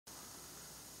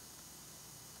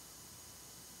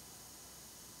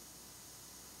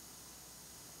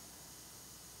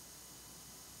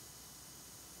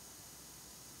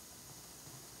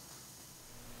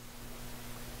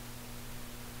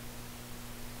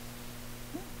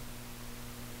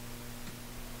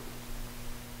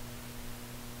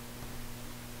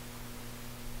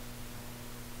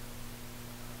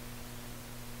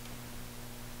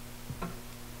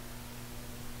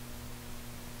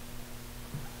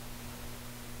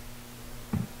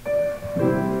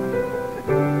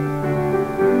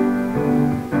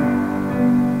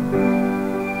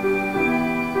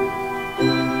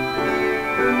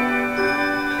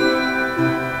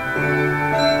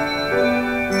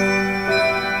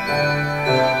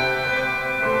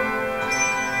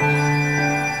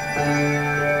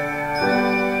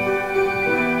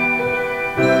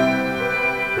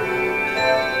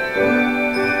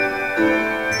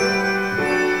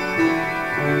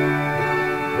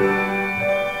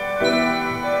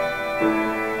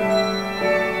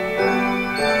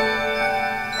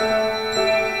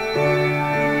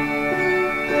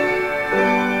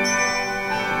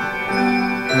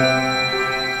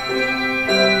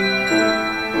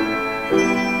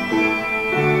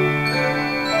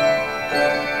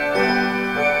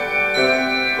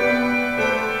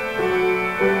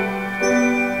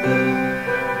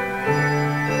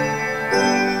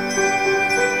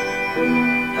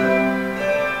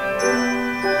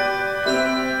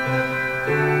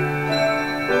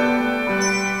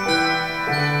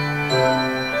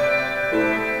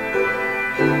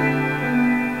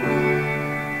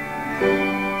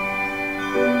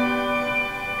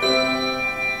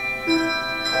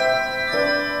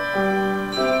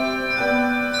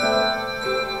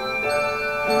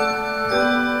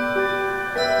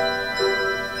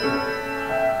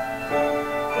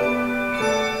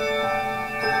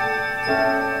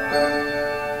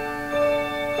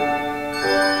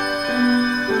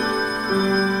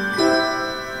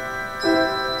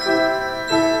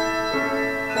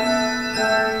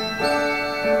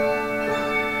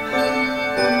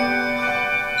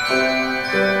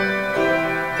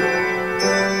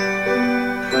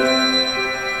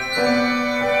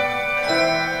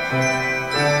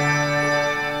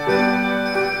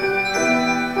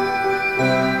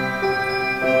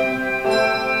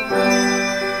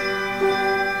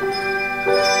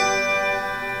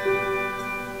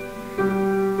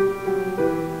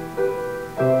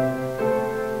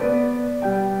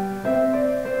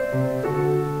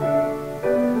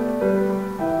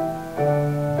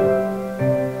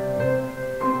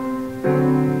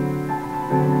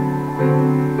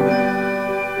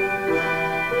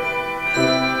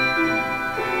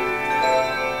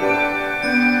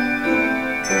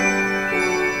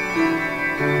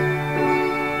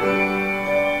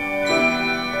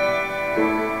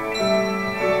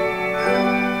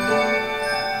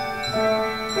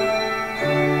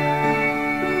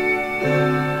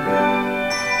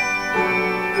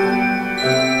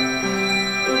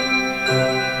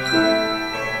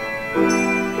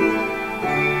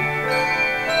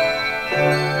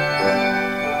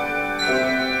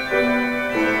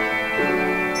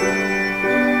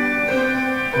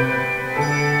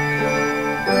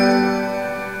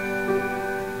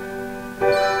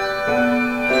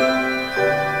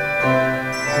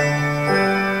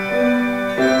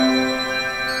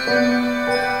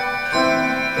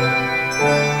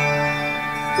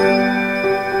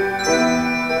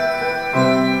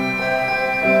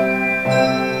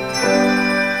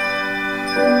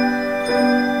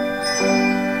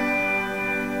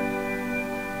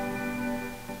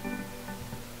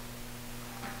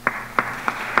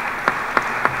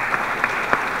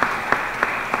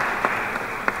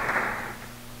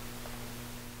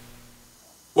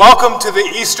Welcome to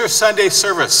the Easter Sunday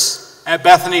service at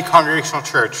Bethany Congregational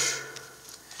Church.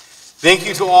 Thank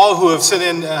you to all who have sent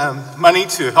in money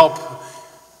to help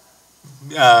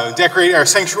decorate our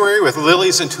sanctuary with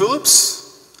lilies and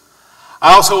tulips.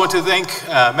 I also want to thank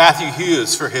Matthew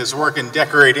Hughes for his work in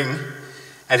decorating,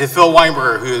 and to Phil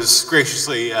Weinberger, who has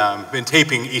graciously been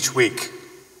taping each week.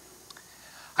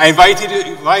 I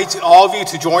invite all of you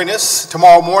to join us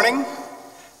tomorrow morning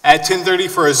at 10:30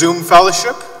 for a Zoom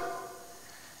fellowship.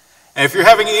 And if you're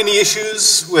having any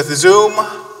issues with Zoom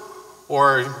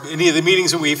or any of the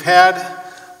meetings that we've had,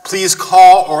 please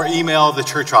call or email the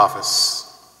church office.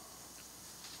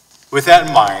 With that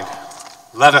in mind,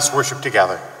 let us worship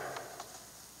together.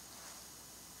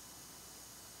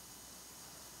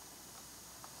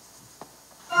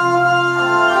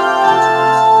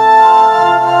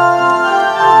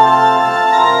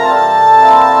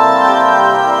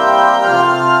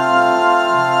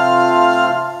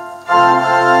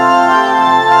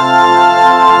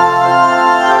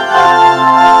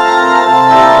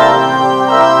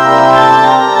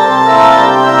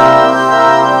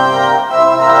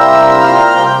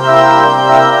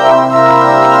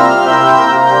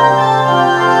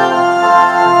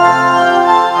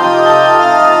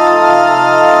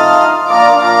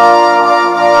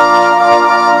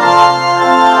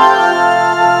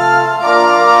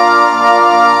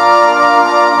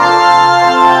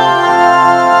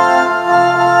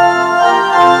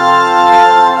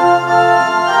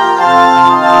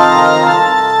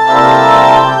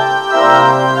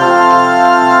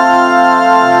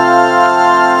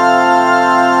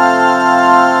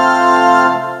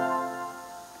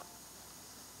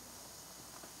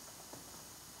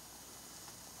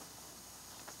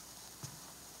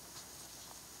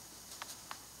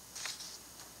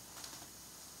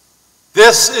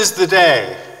 This is the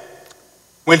day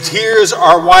when tears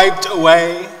are wiped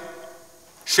away,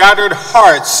 shattered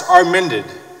hearts are mended,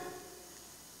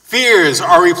 fears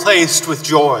are replaced with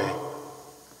joy.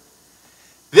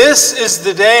 This is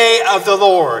the day of the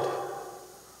Lord.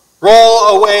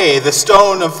 Roll away the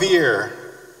stone of fear.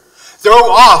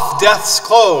 Throw off death's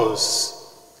clothes.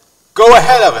 Go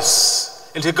ahead of us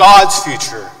into God's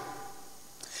future.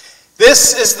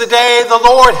 This is the day the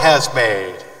Lord has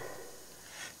made.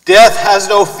 Death has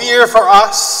no fear for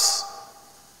us.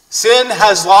 Sin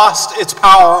has lost its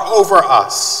power over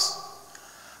us.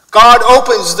 God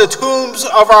opens the tombs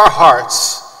of our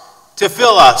hearts to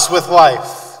fill us with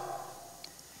life.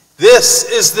 This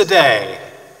is the day,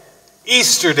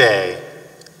 Easter Day.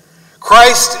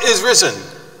 Christ is risen.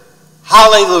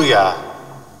 Hallelujah.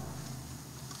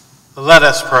 Let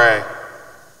us pray.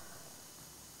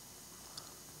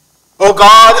 O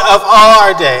God of all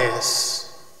our days,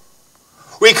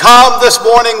 we come this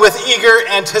morning with eager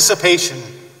anticipation.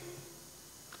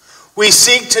 We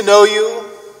seek to know you,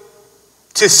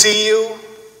 to see you,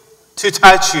 to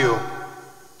touch you.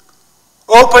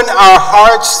 Open our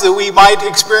hearts that we might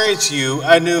experience you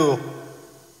anew.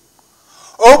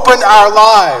 Open our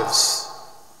lives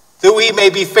that we may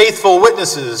be faithful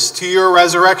witnesses to your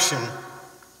resurrection.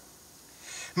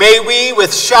 May we,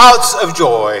 with shouts of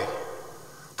joy,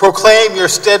 proclaim your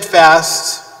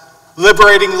steadfast,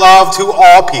 liberating love to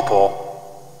all people,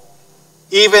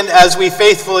 even as we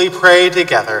faithfully pray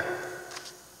together.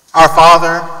 Our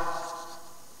Father,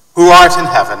 who art in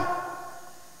heaven,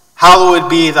 hallowed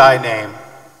be thy name.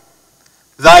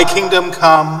 Thy kingdom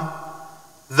come,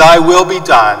 thy will be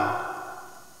done,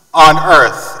 on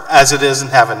earth as it is in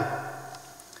heaven.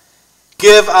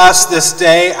 Give us this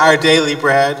day our daily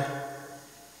bread,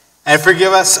 and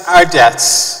forgive us our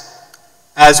debts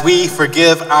as we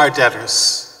forgive our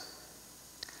debtors.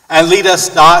 And lead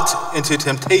us not into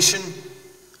temptation,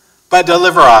 but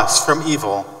deliver us from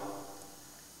evil.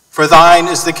 For thine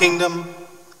is the kingdom,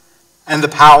 and the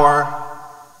power,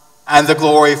 and the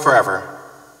glory forever.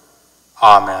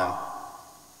 Amen.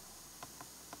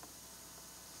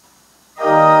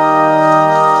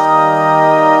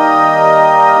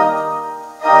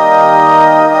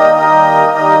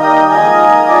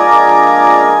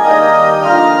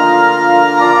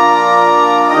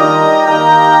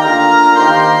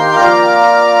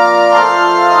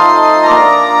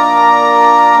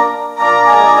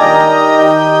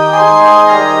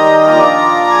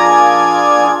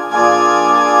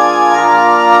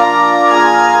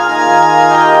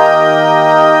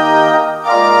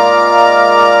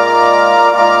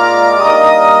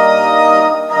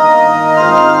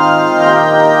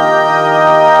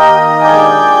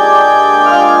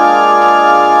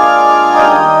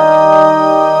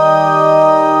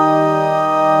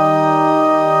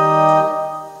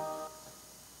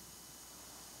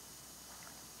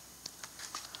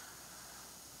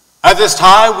 At this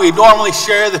time, we normally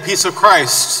share the peace of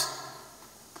Christ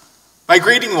by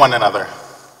greeting one another.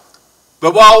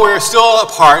 But while we're still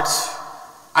apart,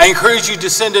 I encourage you to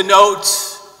send a note,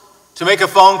 to make a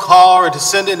phone call, or to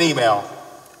send an email.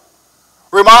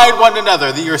 Remind one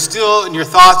another that you're still in your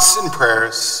thoughts and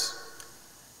prayers,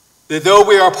 that though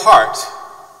we are apart,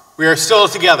 we are still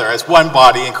together as one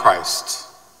body in Christ.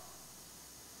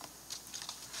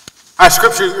 Our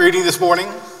scripture reading this morning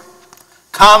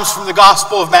comes from the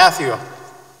Gospel of Matthew.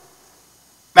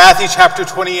 Matthew chapter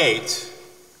 28,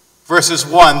 verses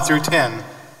 1 through 10.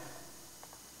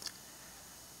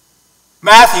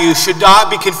 Matthew should not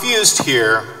be confused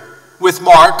here with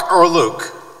Mark or Luke,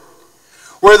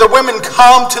 where the women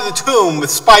come to the tomb with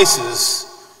spices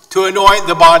to anoint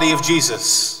the body of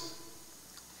Jesus.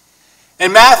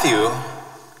 In Matthew,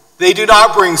 they do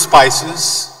not bring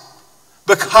spices,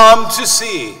 but come to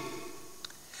see.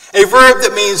 A verb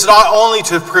that means not only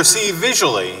to perceive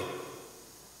visually,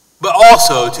 but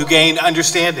also to gain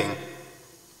understanding.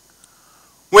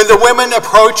 When the women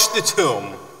approach the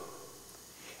tomb,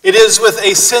 it is with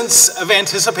a sense of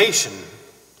anticipation,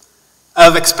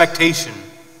 of expectation.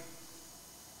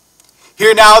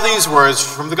 Hear now these words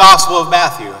from the Gospel of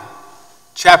Matthew,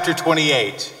 chapter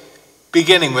 28,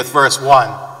 beginning with verse 1.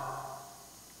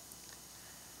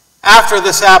 After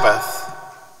the Sabbath,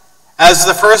 as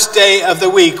the first day of the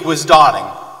week was dawning,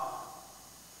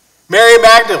 Mary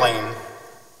Magdalene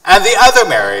and the other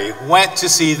Mary went to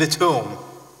see the tomb.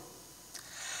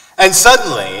 And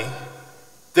suddenly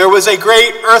there was a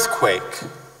great earthquake,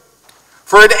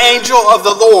 for an angel of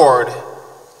the Lord,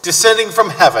 descending from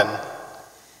heaven,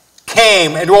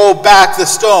 came and rolled back the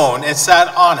stone and sat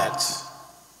on it.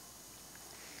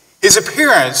 His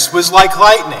appearance was like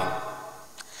lightning,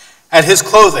 and his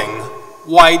clothing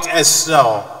white as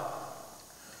snow.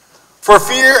 For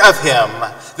fear of him,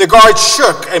 the guards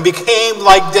shook and became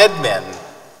like dead men.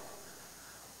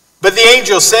 But the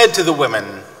angel said to the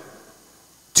women,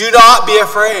 "Do not be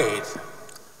afraid.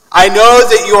 I know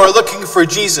that you are looking for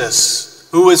Jesus,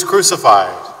 who was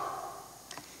crucified.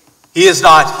 He is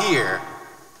not here.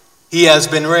 He has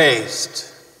been raised,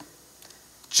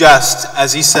 just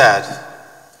as he said.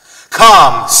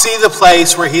 Come, see the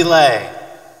place where he lay.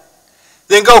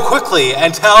 Then go quickly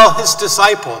and tell his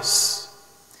disciples,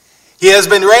 he has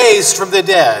been raised from the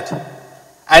dead,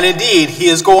 and indeed he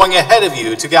is going ahead of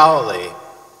you to Galilee.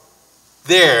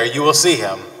 There you will see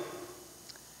him.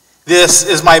 This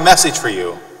is my message for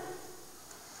you."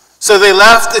 So they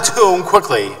left the tomb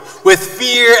quickly, with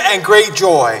fear and great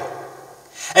joy,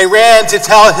 and ran to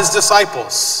tell his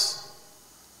disciples.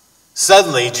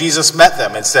 Suddenly Jesus met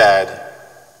them and said,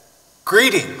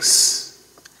 "Greetings."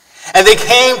 And they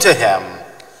came to him,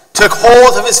 took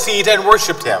hold of his feet, and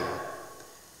worshipped him.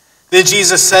 Then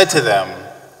Jesus said to them,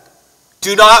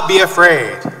 Do not be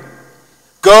afraid.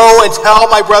 Go and tell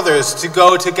my brothers to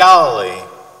go to Galilee.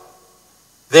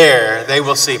 There they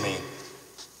will see me.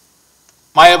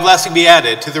 May a blessing be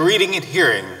added to the reading and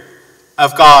hearing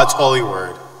of God's holy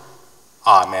word.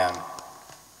 Amen.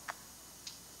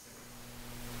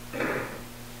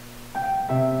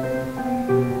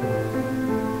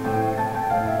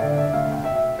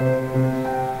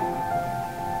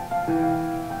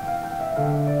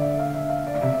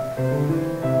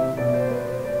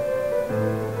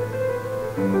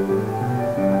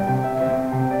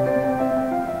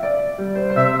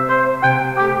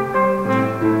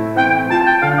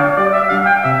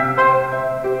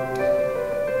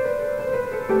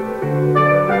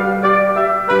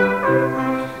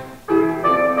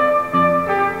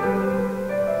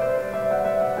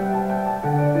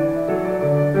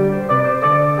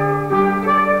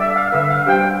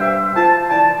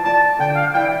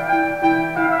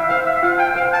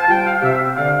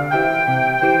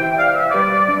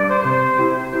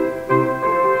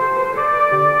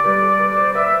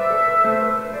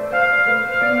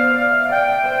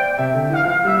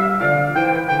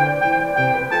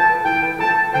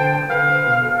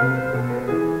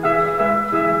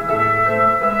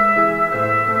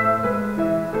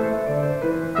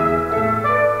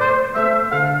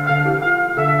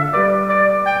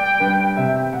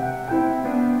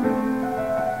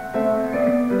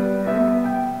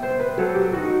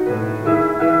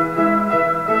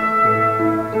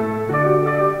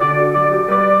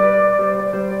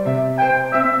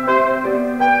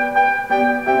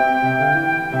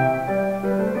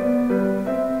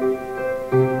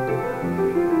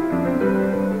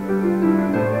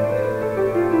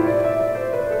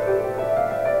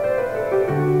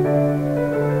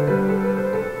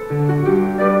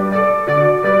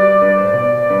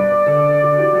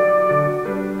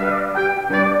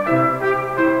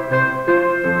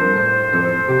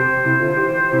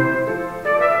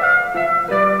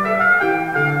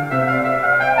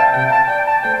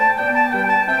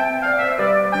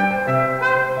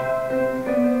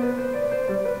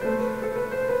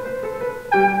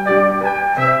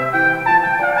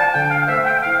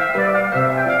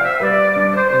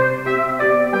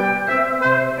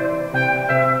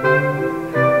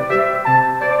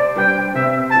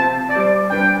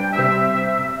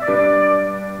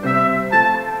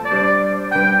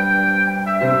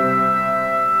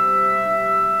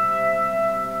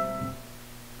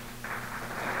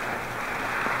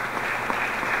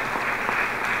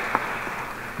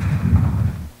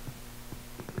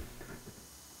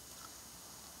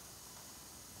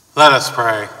 Let us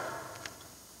pray.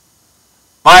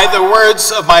 May the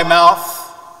words of my mouth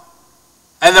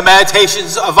and the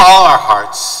meditations of all our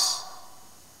hearts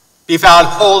be found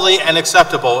holy and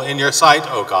acceptable in your sight,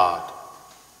 O God,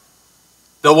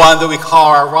 the one that we call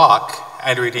our rock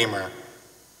and redeemer.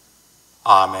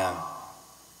 Amen.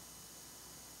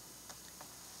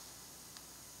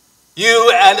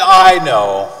 You and I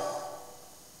know,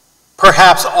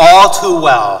 perhaps all too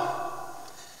well,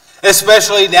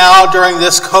 especially now during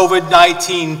this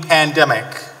COVID-19 pandemic,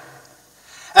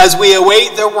 as we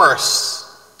await the worst,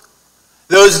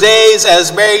 those days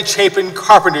as Mary Chapin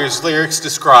Carpenter's lyrics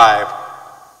describe.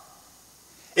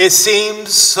 It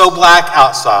seems so black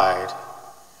outside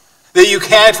that you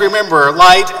can't remember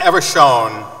light ever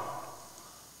shone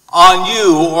on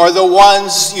you or the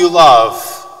ones you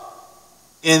love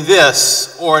in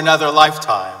this or another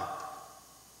lifetime.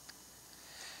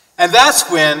 And that's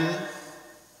when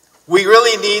we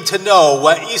really need to know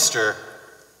what Easter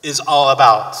is all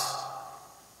about.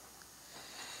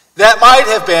 That might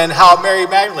have been how Mary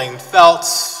Magdalene felt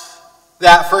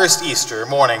that first Easter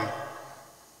morning.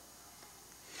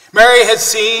 Mary had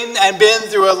seen and been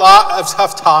through a lot of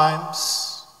tough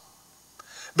times,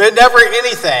 but never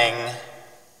anything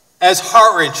as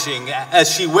heart-wrenching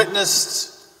as she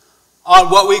witnessed on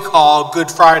what we call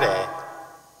Good Friday.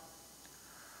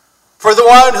 For the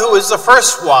one who was the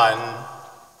first one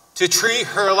to treat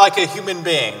her like a human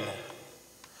being,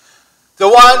 the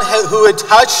one who had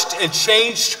touched and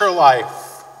changed her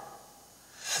life,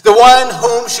 the one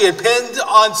whom she had pinned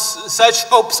on such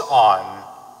hopes on,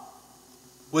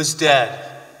 was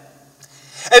dead.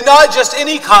 And not just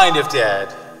any kind of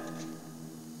dead,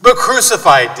 but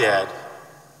crucified dead,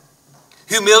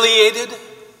 humiliated,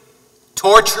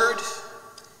 tortured,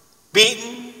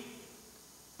 beaten,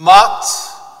 mocked,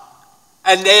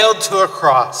 and nailed to a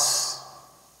cross.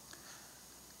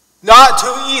 Not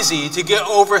too easy to get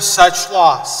over such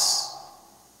loss.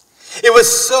 It was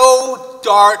so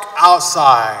dark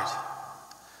outside.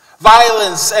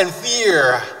 Violence and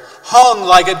fear hung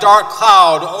like a dark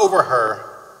cloud over her.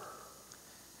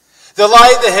 The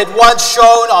light that had once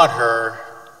shone on her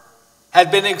had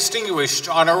been extinguished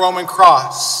on a Roman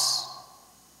cross.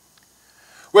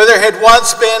 Where there had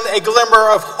once been a glimmer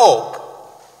of hope,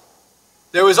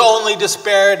 there was only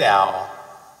despair now.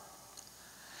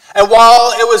 And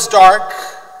while it was dark,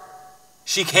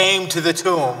 she came to the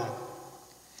tomb.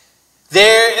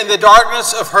 There, in the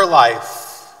darkness of her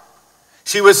life,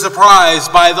 she was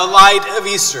surprised by the light of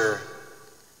Easter,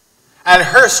 and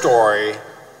her story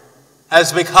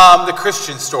has become the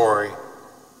Christian story.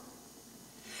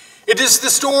 It is the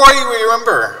story we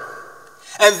remember,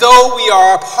 and though we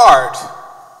are apart,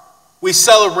 we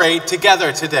celebrate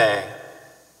together today.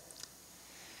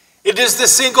 It is the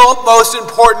single most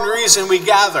important reason we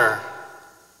gather,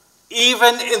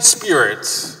 even in spirit,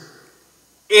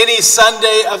 any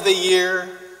Sunday of the year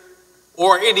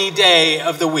or any day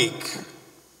of the week.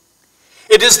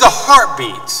 It is the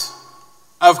heartbeat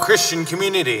of Christian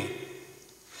community.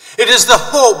 It is the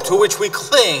hope to which we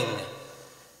cling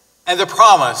and the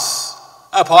promise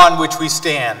upon which we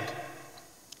stand.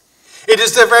 It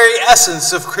is the very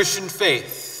essence of Christian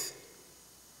faith.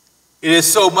 It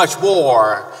is so much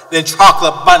more than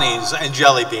chocolate bunnies and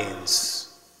jelly beans.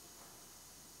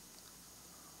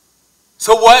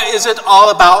 So what is it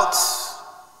all about?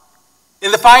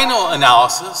 In the final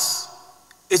analysis,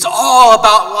 it's all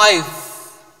about life.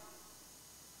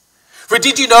 For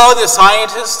did you know that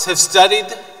scientists have studied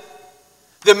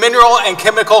the mineral and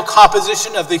chemical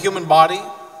composition of the human body?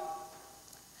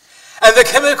 And the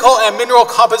chemical and mineral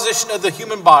composition of the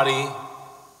human body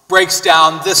breaks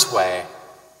down this way: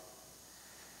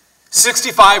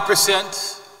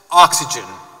 65% oxygen,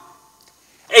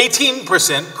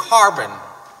 18% carbon,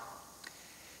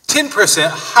 10%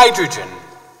 hydrogen,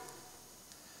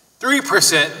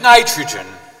 3% nitrogen,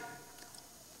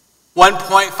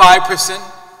 1.5%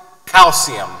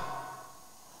 calcium,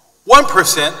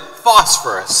 1%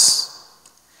 phosphorus,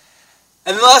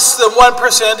 and less than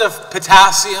 1% of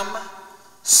potassium,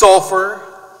 sulfur,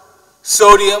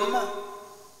 sodium,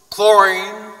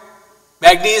 chlorine,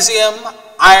 magnesium,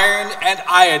 iron, and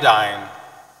iodine,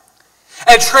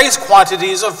 and trace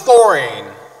quantities of fluorine,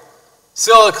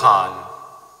 silicon,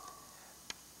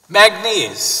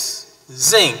 manganese,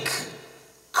 zinc,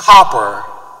 copper,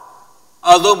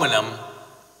 aluminum,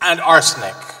 and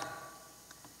arsenic.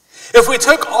 If we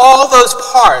took all those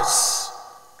parts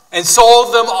and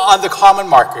sold them on the common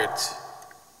market,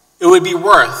 it would be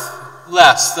worth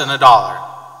less than $1.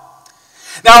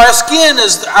 Now, our skin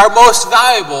is our most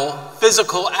valuable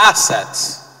physical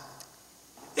asset.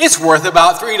 It's worth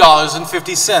about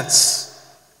 $3.50.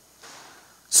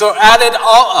 So add it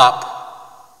all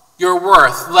up, you're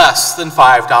worth less than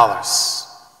 $5.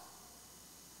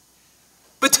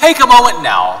 But take a moment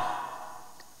now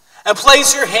and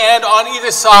place your hand on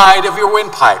either side of your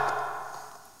windpipe.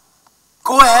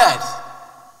 Go ahead,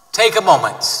 take a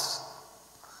moment.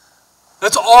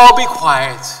 Let's all be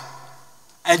quiet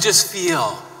and just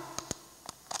feel.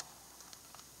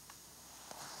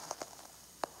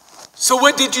 So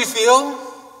what did you feel?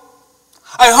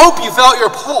 I hope you felt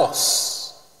your pulse.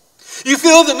 You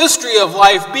feel the mystery of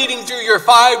life beating through your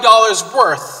 $5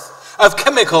 worth of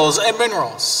chemicals and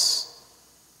minerals.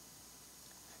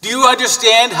 Do you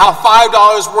understand how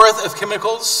 $5 worth of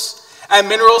chemicals and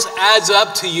minerals adds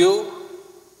up to you?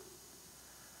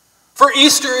 For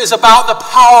Easter is about the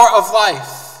power of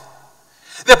life,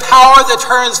 the power that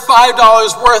turns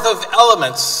 $5 worth of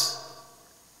elements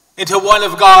into one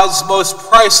of God's most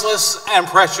priceless and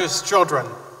precious children.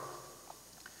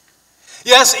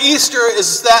 Yes, Easter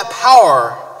is that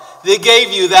power that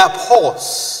gave you that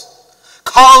pulse,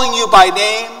 calling you by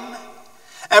name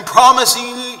and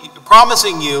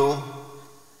promising you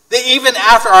that even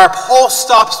after our pulse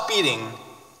stops beating,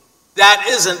 that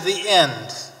isn't the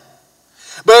end,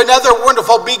 but another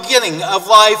wonderful beginning of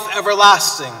life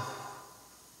everlasting.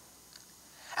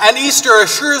 And Easter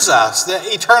assures us that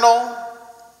eternal,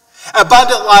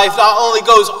 abundant life not only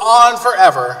goes on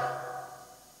forever,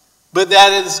 but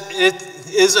that it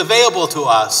is available to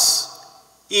us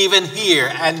even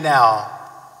here and now.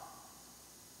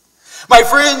 My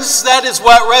friends, that is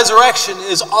what resurrection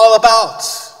is all about.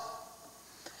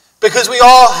 Because we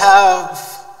all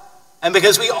have, and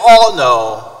because we all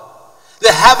know,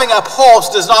 that having a pulse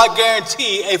does not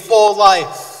guarantee a full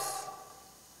life.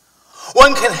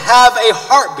 One can have a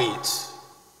heartbeat,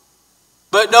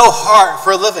 but no heart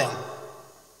for living.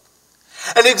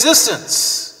 An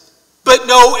existence, but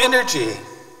no energy.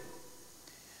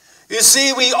 You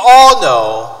see, we all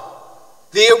know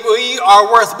that we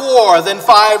are worth more than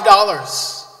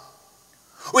 $5.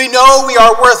 We know we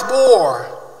are worth more,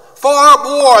 far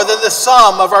more than the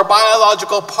sum of our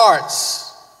biological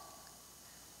parts.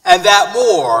 And that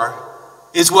more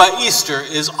is what Easter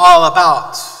is all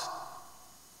about.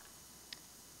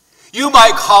 You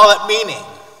might call it meaning.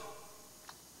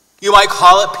 You might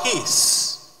call it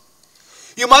peace.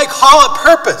 You might call it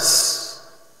purpose.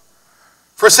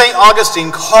 For St.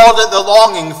 Augustine called it the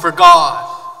longing for God,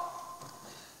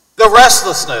 the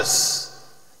restlessness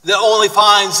that only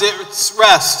finds its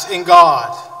rest in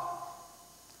God.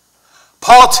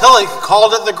 Paul Tillich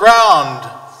called it the ground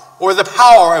or the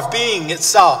power of being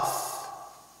itself.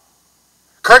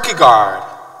 Kierkegaard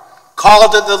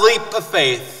called it the leap of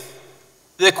faith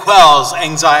that quells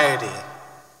anxiety.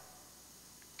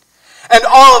 And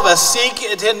all of us seek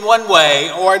it in one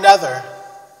way or another.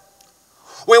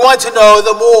 We want to know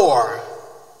the more.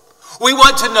 We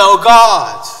want to know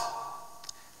God.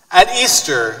 And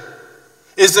Easter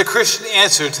is the Christian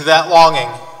answer to that longing.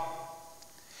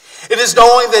 It is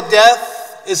knowing that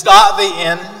death is not the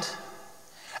end,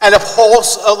 and a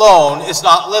pulse alone is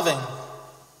not living.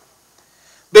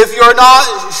 But if you're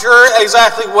not sure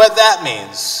exactly what that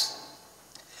means,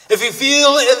 if you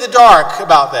feel in the dark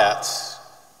about that,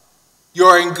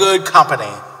 you're in good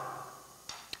company.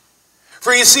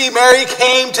 For you see, Mary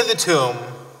came to the tomb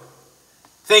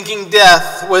thinking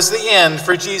death was the end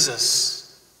for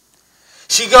Jesus.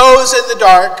 She goes in the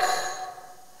dark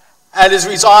and is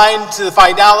resigned to the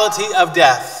finality of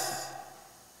death.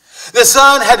 The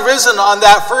sun had risen on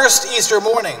that first Easter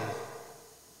morning,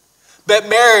 but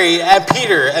Mary and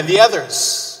Peter and the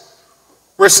others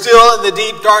were still in the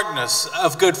deep darkness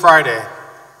of Good Friday.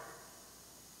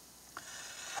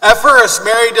 At first,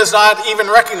 Mary does not even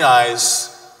recognize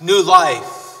new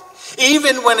life,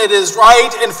 even when it is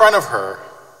right in front of her.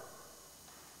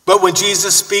 But when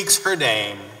Jesus speaks her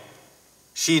name,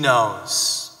 she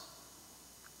knows.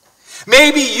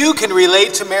 Maybe you can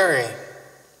relate to Mary.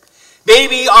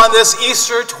 Maybe on this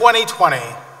Easter 2020,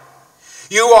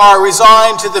 you are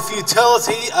resigned to the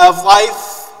futility of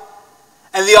life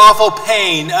and the awful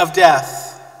pain of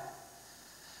death,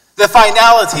 the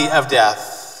finality of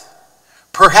death,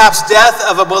 perhaps death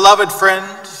of a beloved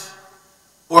friend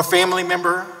or family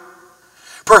member,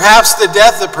 perhaps the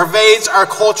death that pervades our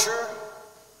culture,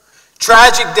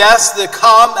 tragic deaths that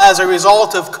come as a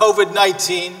result of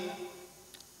COVID-19.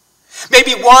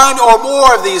 Maybe one or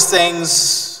more of these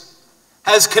things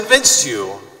has convinced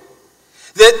you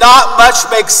that not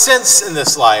much makes sense in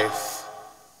this life.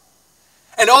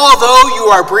 And although you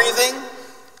are breathing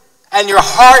and your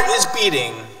heart is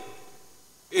beating,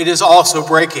 it is also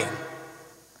breaking.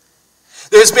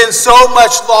 There's been so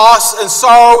much loss and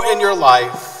sorrow in your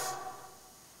life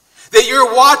that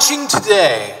you're watching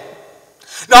today,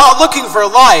 not looking for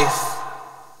life,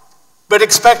 but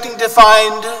expecting to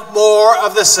find more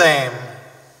of the same.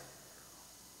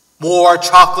 More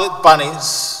chocolate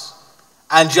bunnies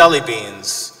and jelly beans,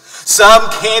 some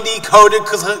candy-coated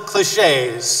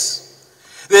cliches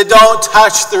that don't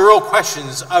touch the real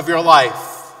questions of your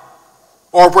life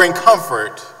or bring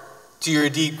comfort to your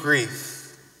deep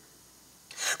grief.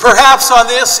 Perhaps on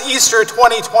this Easter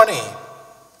 2020,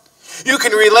 you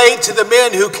can relate to the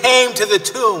men who came to the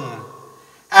tomb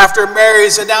after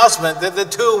Mary's announcement that the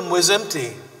tomb was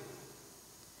empty.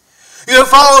 You have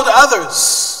followed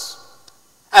others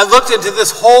and looked into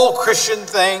this whole Christian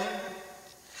thing,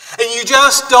 and you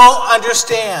just don't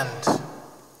understand.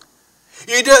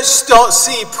 You just don't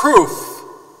see proof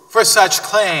for such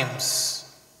claims.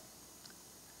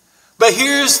 But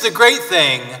here's the great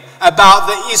thing about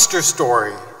the Easter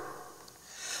story.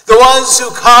 The ones who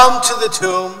come to the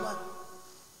tomb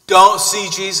don't see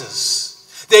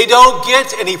Jesus. They don't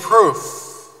get any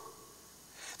proof.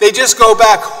 They just go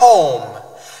back home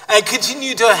and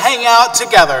continue to hang out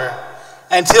together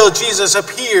until Jesus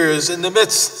appears in the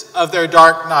midst of their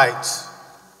dark night.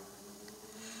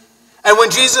 And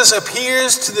when Jesus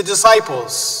appears to the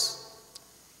disciples,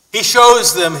 he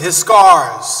shows them his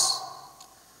scars.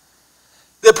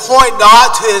 They point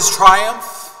not to his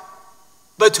triumph,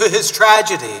 but to his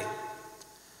tragedy.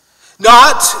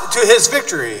 Not to his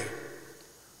victory,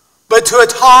 but to a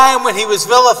time when he was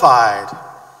vilified,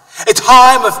 a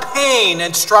time of pain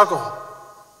and struggle.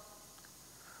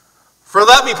 For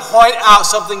let me point out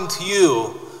something to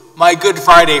you, my Good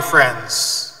Friday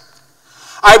friends.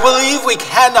 I believe we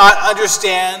cannot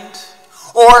understand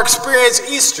or experience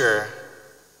Easter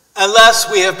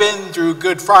unless we have been through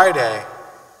Good Friday.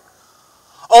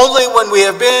 Only when we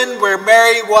have been where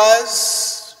Mary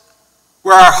was,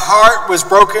 where our heart was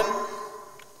broken,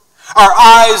 our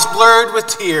eyes blurred with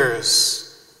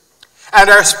tears, and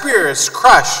our spirits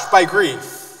crushed by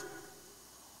grief,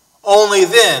 only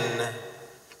then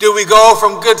do we go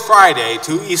from Good Friday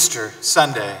to Easter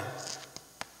Sunday.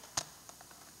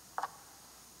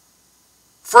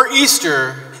 For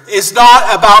Easter is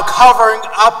not about covering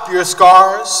up your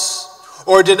scars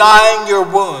or denying your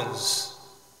wounds,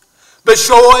 but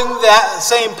showing that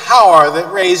same power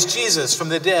that raised Jesus from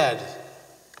the dead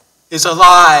is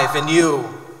alive in you.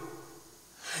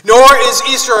 Nor is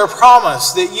Easter a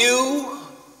promise that you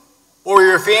or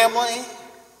your family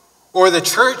or the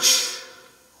church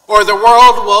or the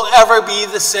world will ever be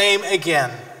the same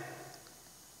again.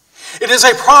 It is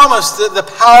a promise that the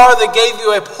power that gave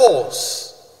you a pulse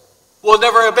will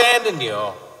never abandon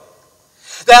you.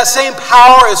 That same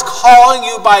power is calling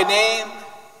you by name,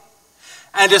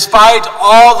 and despite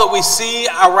all that we see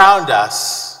around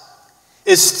us,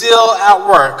 is still at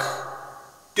work,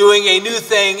 doing a new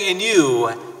thing in you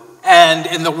and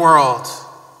in the world.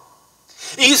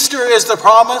 Easter is the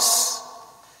promise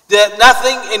that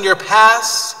nothing in your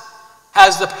past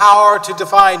has the power to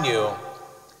define you.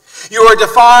 You are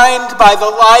defined by the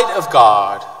light of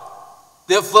God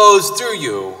that flows through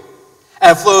you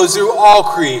and flows through all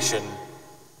creation,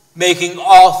 making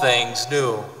all things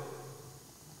new.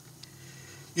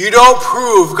 You don't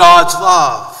prove God's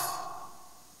love,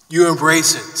 you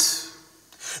embrace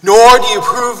it. Nor do you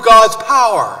prove God's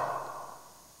power,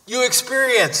 you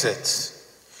experience it.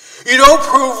 You don't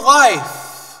prove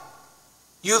life,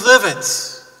 you live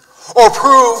it. Or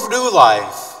prove new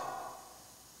life,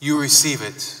 you receive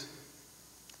it.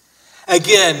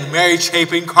 Again, Mary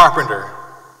Chapin Carpenter.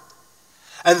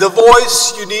 And the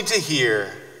voice you need to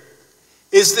hear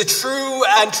is the true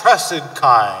and trusted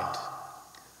kind,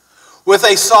 with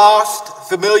a soft,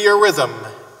 familiar rhythm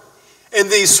in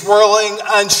these swirling,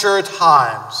 unsure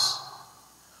times,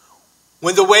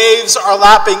 when the waves are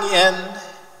lapping in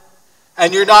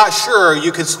and you're not sure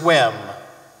you can swim.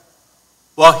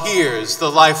 Well, here's the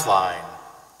lifeline.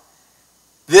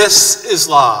 This is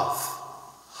love.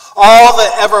 All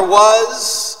that ever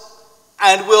was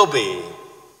and will be.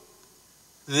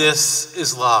 This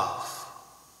is love.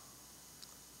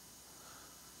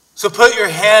 So put your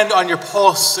hand on your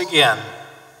pulse again.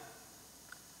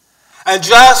 And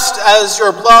just as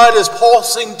your blood is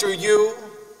pulsing through you,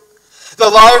 the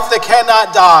life that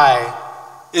cannot die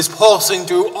is pulsing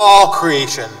through all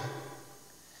creation.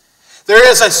 There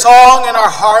is a song in our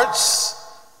hearts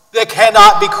that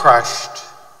cannot be crushed.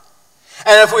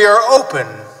 And if we are open,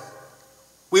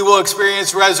 we will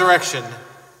experience resurrection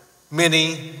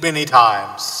many, many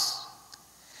times.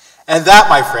 And that,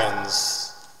 my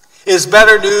friends, is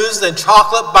better news than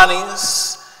chocolate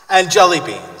bunnies and jelly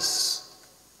beans.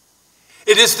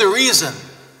 It is the reason,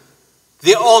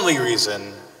 the only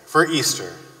reason for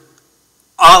Easter.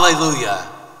 Alleluia.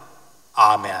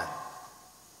 Amen.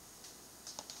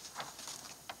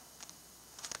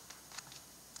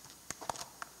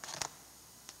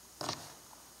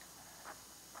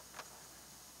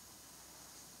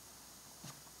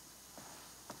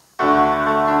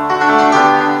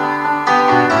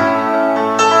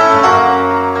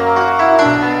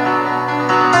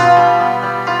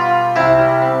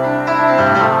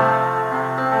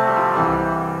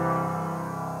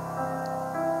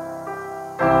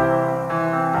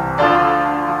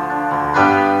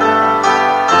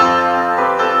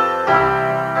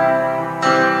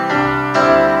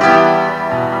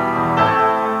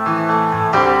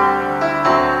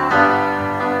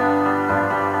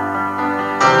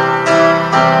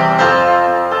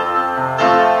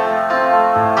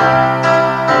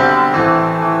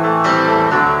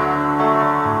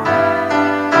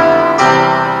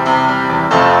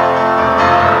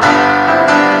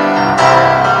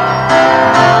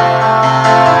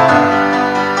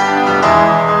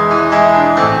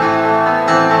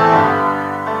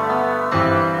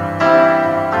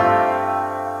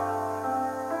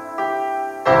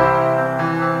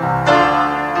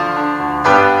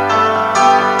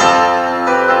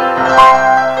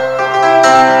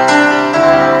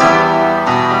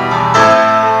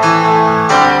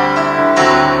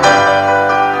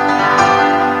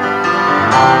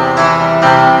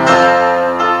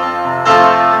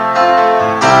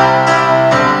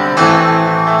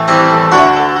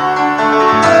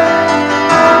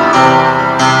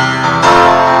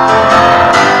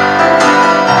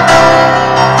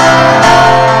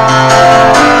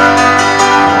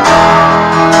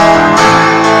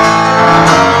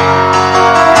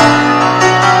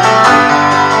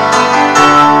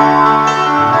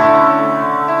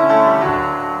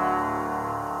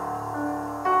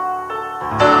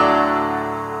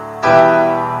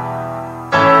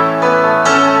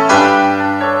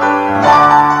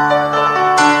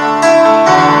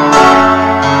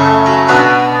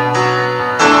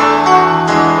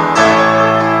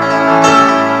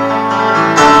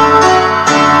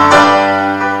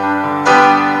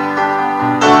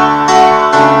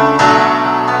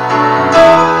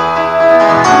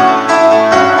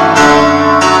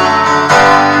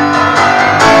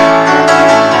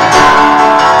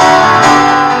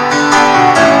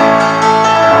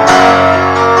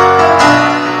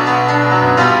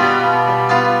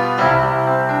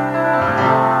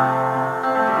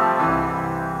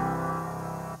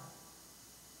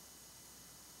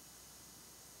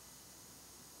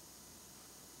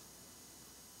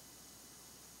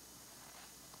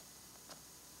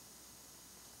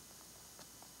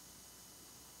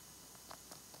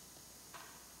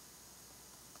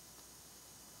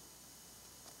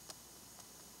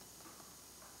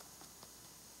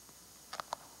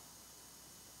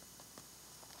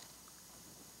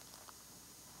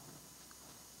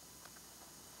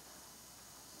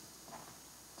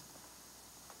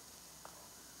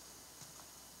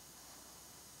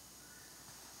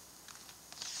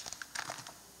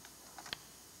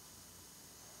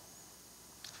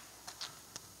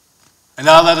 And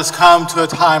now let us come to a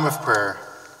time of prayer.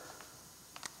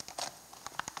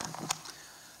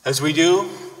 As we do,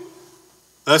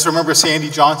 let us remember Sandy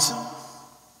Johnson.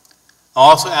 I'll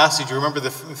also ask you to remember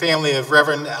the family of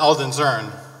Reverend Eldon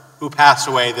Zern, who passed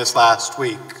away this last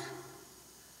week.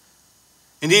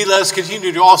 Indeed, let us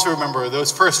continue to also remember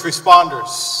those first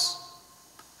responders,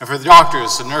 and for the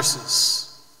doctors and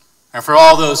nurses, and for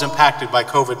all those impacted by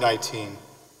COVID-19.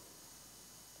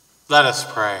 Let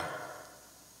us pray.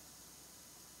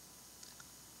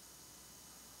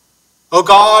 Oh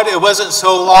God, it wasn't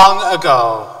so long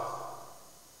ago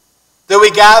that we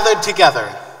gathered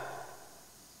together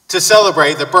to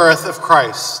celebrate the birth of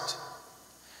Christ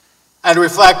and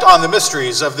reflect on the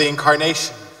mysteries of the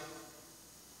Incarnation.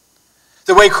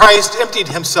 The way Christ emptied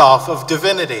himself of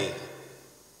divinity,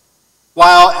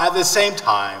 while at the same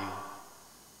time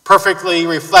perfectly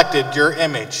reflected your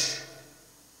image.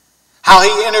 How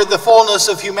he entered the fullness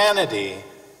of humanity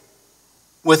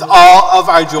with all of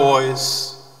our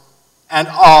joys and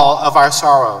all of our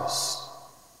sorrows.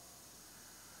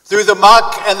 Through the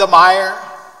muck and the mire,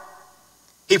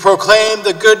 he proclaimed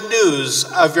the good news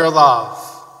of your love,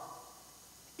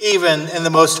 even in the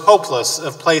most hopeless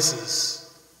of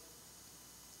places.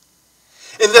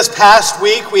 In this past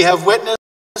week, we have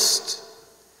witnessed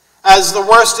as the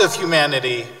worst of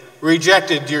humanity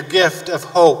rejected your gift of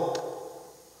hope,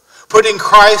 putting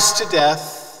Christ to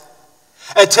death,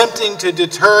 attempting to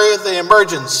deter the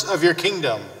emergence of your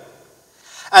kingdom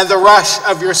and the rush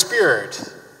of your Spirit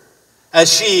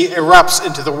as she erupts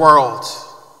into the world.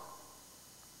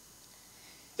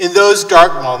 In those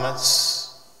dark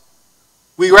moments,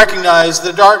 we recognize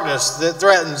the darkness that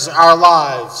threatens our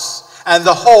lives and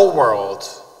the whole world.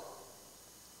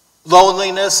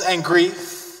 Loneliness and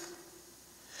grief,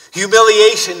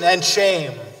 humiliation and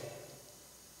shame,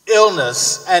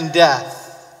 illness and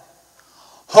death,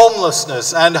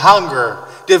 homelessness and hunger,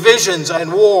 divisions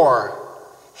and war,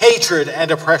 hatred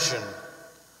and oppression,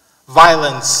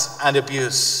 violence and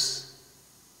abuse.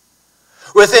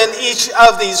 Within each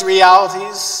of these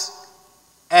realities,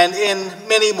 and in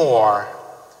many more,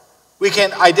 we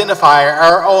can identify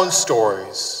our own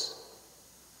stories.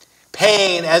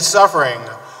 Pain and suffering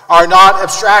are not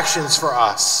abstractions for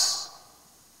us.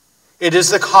 It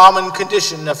is the common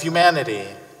condition of humanity,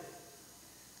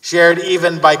 shared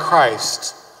even by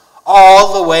Christ,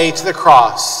 all the way to the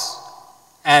cross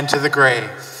and to the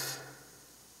grave.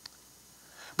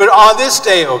 But on this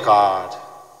day, O God,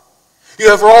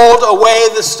 you have rolled away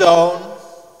the stone,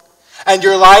 and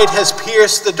your light has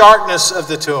pierced the darkness of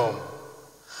the tomb.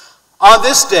 On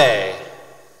this day,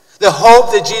 the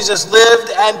hope that Jesus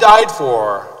lived and died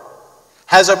for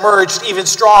has emerged even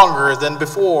stronger than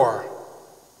before.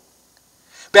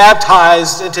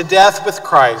 Baptized into death with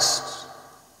Christ,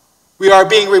 we are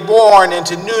being reborn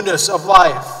into newness of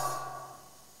life.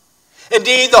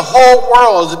 Indeed, the whole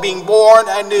world is being born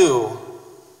anew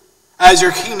as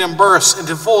your kingdom bursts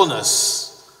into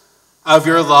fullness of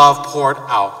your love poured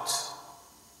out.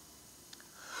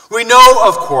 We know,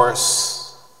 of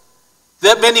course,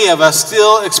 that many of us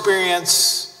still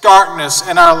experience darkness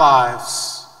in our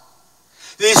lives.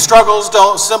 These struggles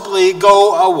don't simply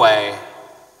go away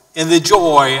in the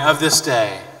joy of this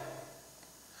day,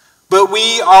 but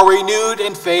we are renewed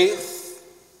in faith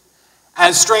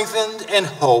and strengthened in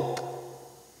hope.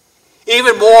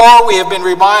 Even more, we have been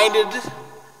reminded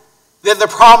that the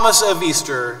promise of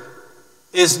Easter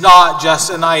is not just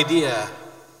an idea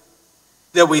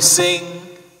that we sing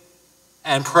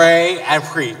and pray and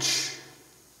preach.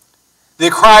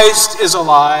 That Christ is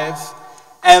alive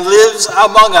and lives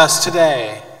among us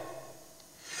today.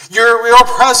 Your real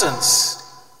presence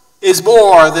is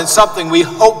more than something we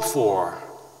hope for.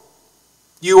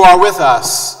 You are with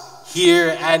us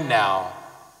here and now.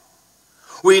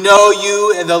 We know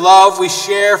you and the love we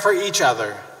share for each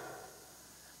other,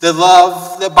 the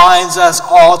love that binds us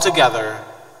all together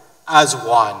as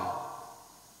one.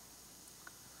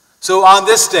 So on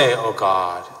this day, O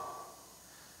God,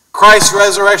 Christ's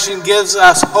resurrection gives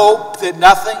us hope that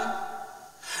nothing,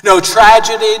 no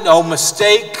tragedy, no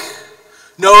mistake,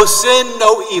 no sin,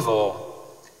 no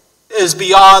evil, is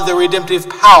beyond the redemptive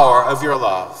power of your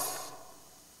love.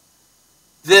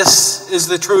 This is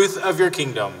the truth of your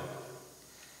kingdom,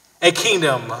 a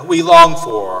kingdom we long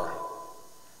for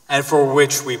and for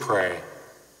which we pray.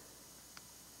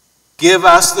 Give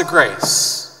us the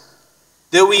grace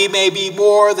that we may be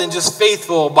more than just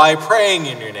faithful by praying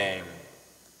in your name,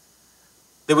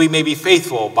 that we may be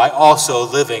faithful by also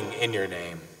living in your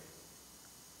name.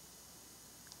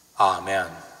 Amen.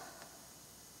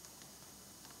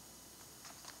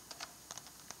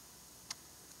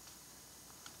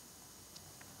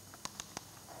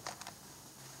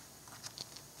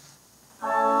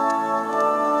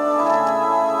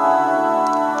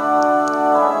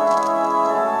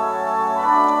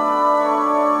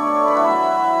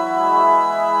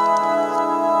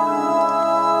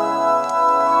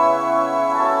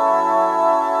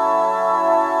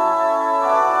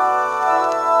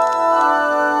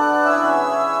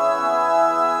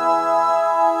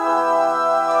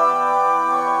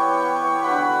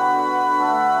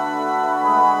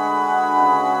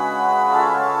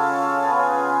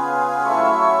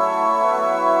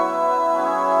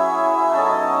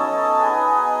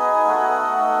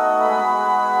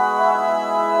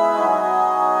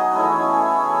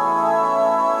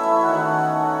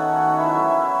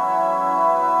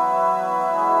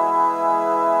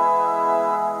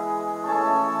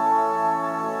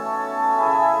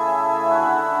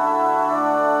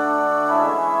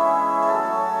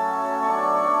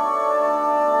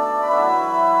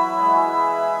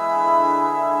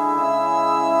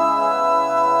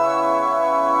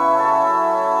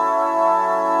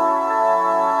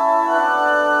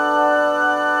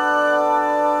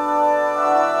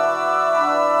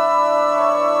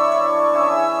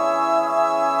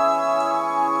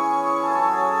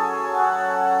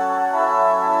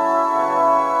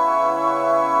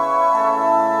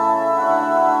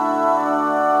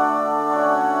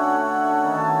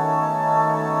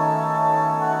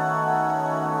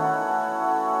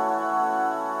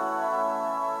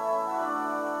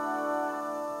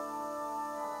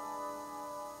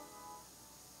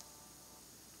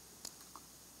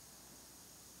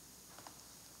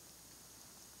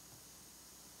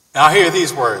 Now hear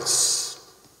these words.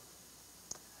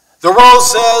 The world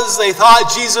says they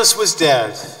thought Jesus was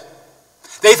dead.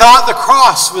 They thought the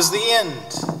cross was the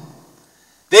end.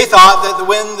 They thought that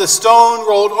when the stone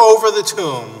rolled over the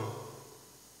tomb,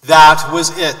 that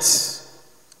was it.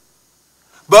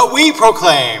 But we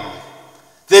proclaim,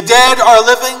 the dead are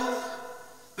living,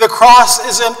 the cross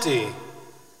is empty,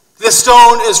 the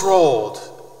stone is rolled,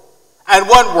 and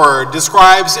one word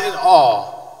describes it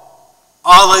all.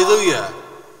 Alleluia,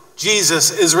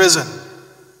 Jesus is risen.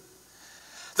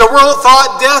 The world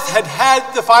thought death had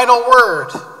had the final word.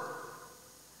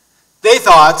 They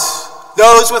thought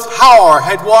those with power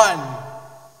had won.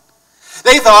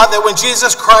 They thought that when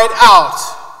Jesus cried out,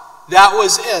 that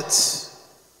was it.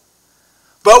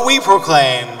 But we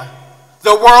proclaim,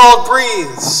 the world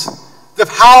breathes, the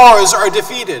powers are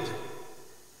defeated.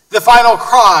 The final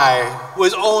cry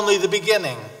was only the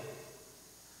beginning.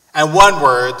 And one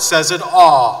word says it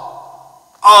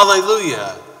all.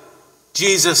 Alleluia,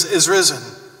 Jesus is risen.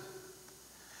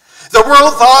 The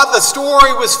world thought the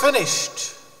story was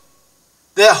finished,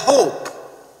 that hope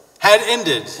had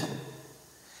ended.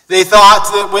 They thought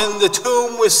that when the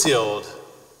tomb was sealed,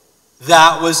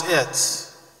 that was it.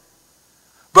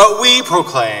 But we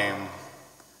proclaim,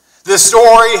 the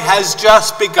story has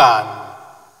just begun.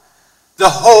 The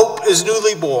hope is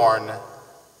newly born.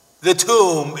 The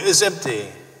tomb is empty.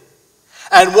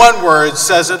 And one word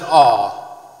says it all.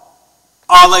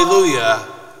 Alleluia,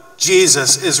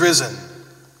 Jesus is risen.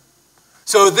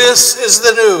 So this is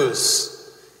the news.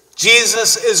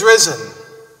 Jesus is risen.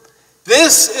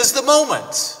 This is the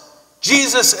moment.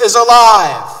 Jesus is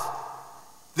alive.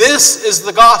 This is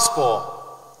the gospel.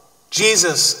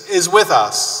 Jesus is with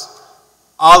us.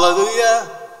 Alleluia,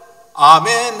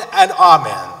 amen, and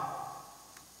amen.